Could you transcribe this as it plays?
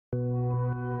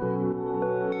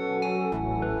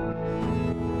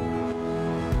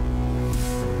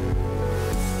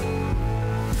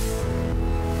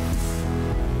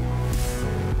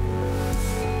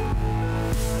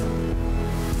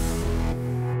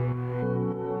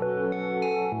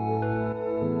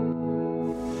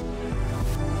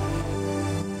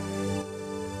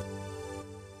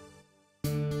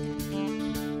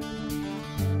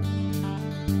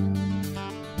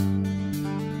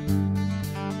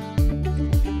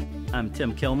I'm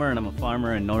Tim Kilmer and I'm a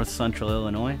farmer in north central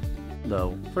Illinois.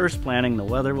 The first planting, the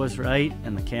weather was right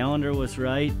and the calendar was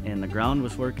right and the ground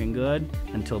was working good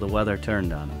until the weather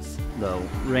turned on us. The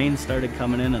rain started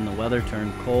coming in and the weather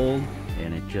turned cold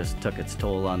and it just took its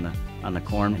toll on the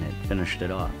corn and it finished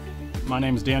it off. My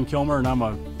name is Dan Kilmer and I'm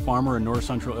a farmer in north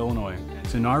central Illinois.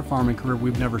 In our farming career,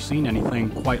 we've never seen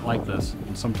anything quite like this.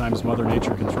 And sometimes Mother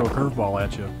Nature can throw a curveball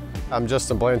at you. I'm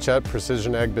Justin Blanchette,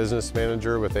 Precision Ag Business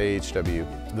Manager with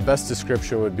AHW. The best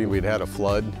description would be we'd had a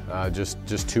flood,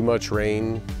 just too much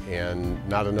rain and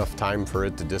not enough time for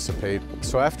it to dissipate.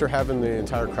 So after having the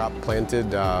entire crop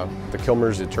planted, the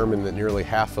Kilmers determined that nearly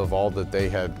half of all that they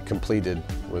had completed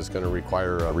was going to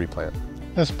require a replant.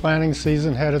 This planting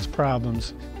season had its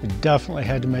problems. We definitely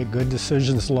had to make good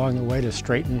decisions along the way to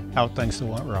straighten out things that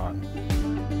went wrong.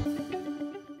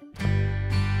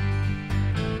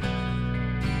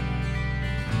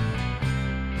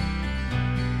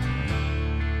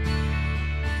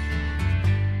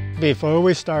 Before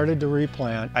we started to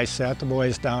replant, I sat the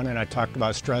boys down and I talked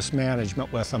about stress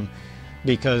management with them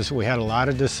because we had a lot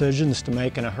of decisions to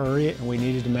make in a hurry and we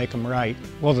needed to make them right.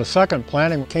 Well, the second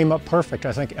planting came up perfect.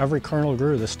 I think every kernel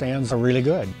grew. The stands are really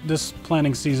good. This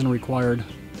planting season required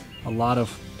a lot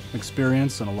of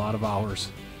experience and a lot of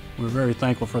hours. We're very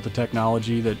thankful for the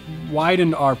technology that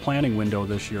widened our planting window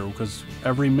this year because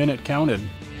every minute counted.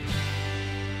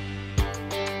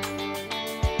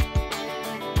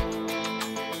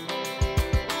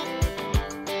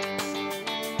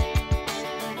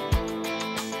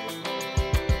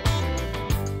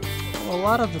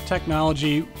 A lot of the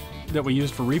technology that we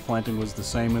used for replanting was the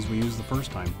same as we used the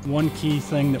first time. One key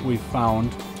thing that we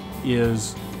found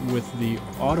is with the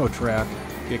auto track,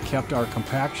 it kept our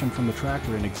compaction from the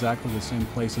tractor in exactly the same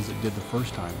place as it did the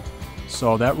first time.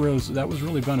 So that was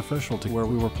really beneficial to where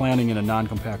we were planting in a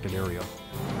non-compacted area.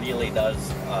 Really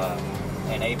does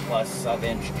an A+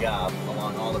 sub-inch job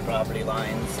along all the property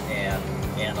lines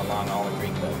and along all the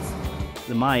creek beds.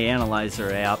 The My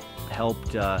Analyzer app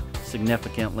helped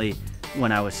significantly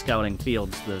when I was scouting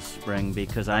fields this spring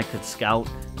because I could scout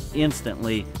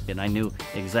instantly and I knew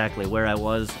exactly where I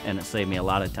was and it saved me a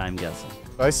lot of time guessing.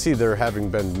 I see there having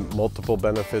been multiple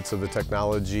benefits of the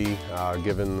technology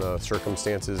given the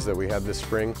circumstances that we had this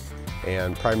spring,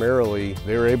 and primarily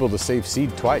they were able to save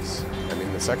seed twice. I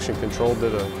mean, the section control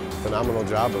did a phenomenal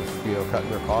job of cutting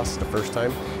their costs the first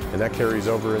time, and that carries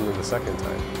over into the second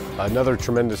time. Another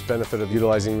tremendous benefit of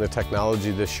utilizing the technology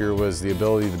this year was the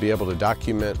ability to be able to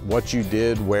document what you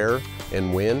did, where,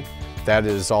 and when. That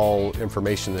is all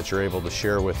information that you're able to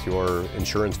share with your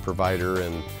insurance provider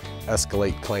and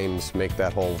escalate claims, make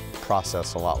that whole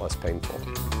process a lot less painful.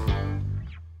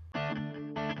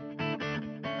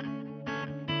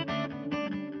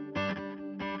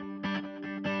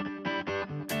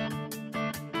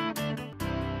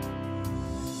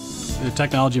 The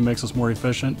technology makes us more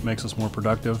efficient, makes us more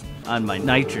productive. On my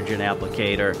nitrogen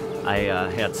applicator, I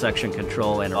had section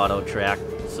control and auto track,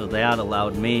 so that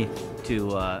allowed me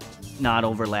to not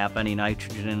overlap any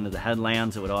nitrogen into the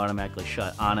headlands. It would automatically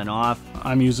shut on and off.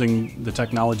 I'm using the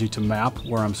technology to map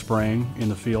where I'm spraying in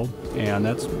the field, and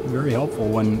that's very helpful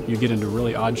when you get into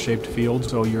really odd-shaped fields,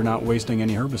 so you're not wasting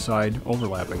any herbicide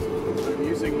overlapping. I'm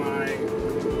using my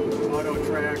auto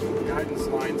track guidance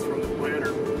lines from the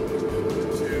planter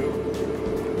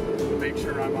to make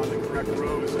sure I'm on the correct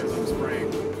rows as I'm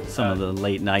spraying. Some of the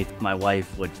late night, my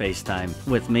wife would FaceTime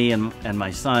with me and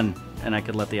my son, and I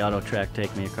could let the auto track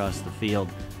take me across the field.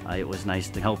 It was nice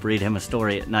to help read him a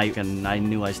story at night, and I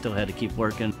knew I still had to keep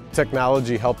working.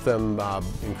 Technology helped them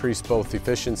increase both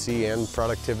efficiency and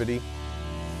productivity.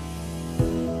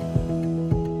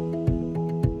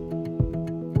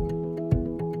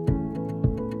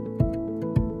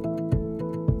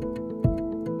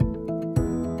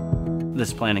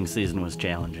 This planting season was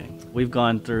challenging. We've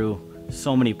gone through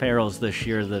so many perils this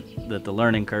year that the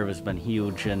learning curve has been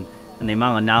huge, and the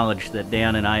amount of knowledge that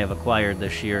Dan and I have acquired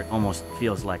this year almost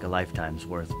feels like a lifetime's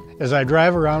worth. As I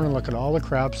drive around and look at all the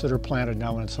crops that are planted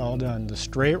now when it's all done, the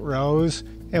straight rows,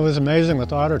 it was amazing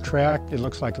with auto track. It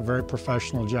looks like a very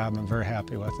professional job. I'm very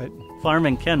happy with it.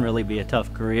 Farming can really be a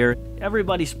tough career.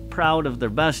 Everybody's proud of their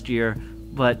best year,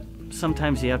 but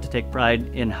sometimes you have to take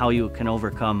pride in how you can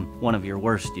overcome one of your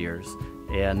worst years,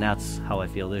 and that's how I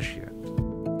feel this year.